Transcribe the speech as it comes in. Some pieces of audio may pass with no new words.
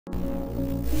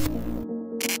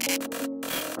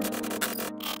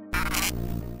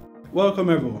Welcome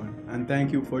everyone, and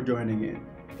thank you for joining in.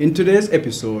 In today's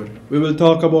episode, we will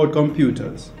talk about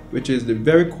computers, which is the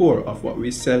very core of what we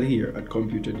sell here at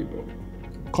Computer Depot.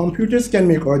 Computers can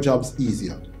make our jobs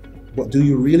easier, but do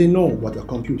you really know what a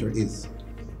computer is?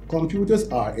 Computers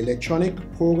are electronic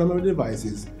programmable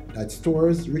devices that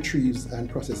stores, retrieves, and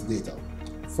processes data.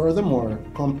 Furthermore,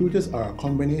 computers are a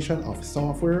combination of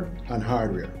software and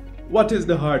hardware. What is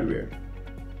the hardware?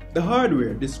 The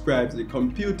hardware describes the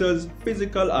computer's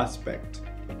physical aspect,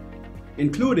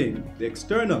 including the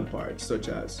external parts such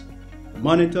as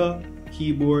monitor,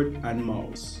 keyboard, and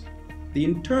mouse. The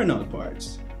internal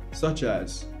parts such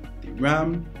as the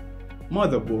RAM,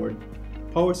 motherboard,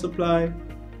 power supply,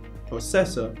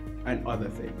 processor, and other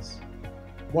things.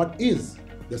 What is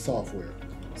the software?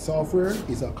 Software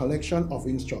is a collection of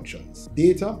instructions,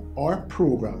 data, or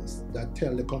programs that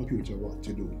tell the computer what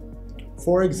to do.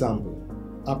 For example,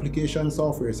 application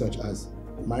software such as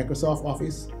Microsoft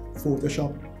Office,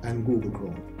 Photoshop, and Google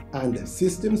Chrome, and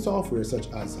system software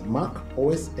such as Mac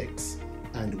OS X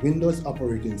and Windows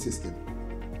operating system.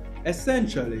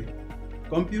 Essentially,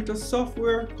 computer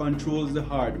software controls the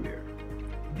hardware.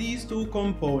 These two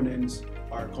components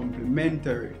are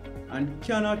complementary and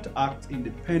cannot act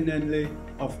independently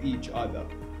of each other.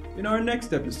 In our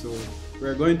next episode,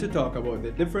 we're going to talk about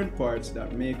the different parts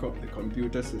that make up the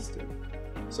computer system.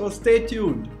 So stay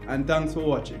tuned and thanks for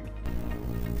watching.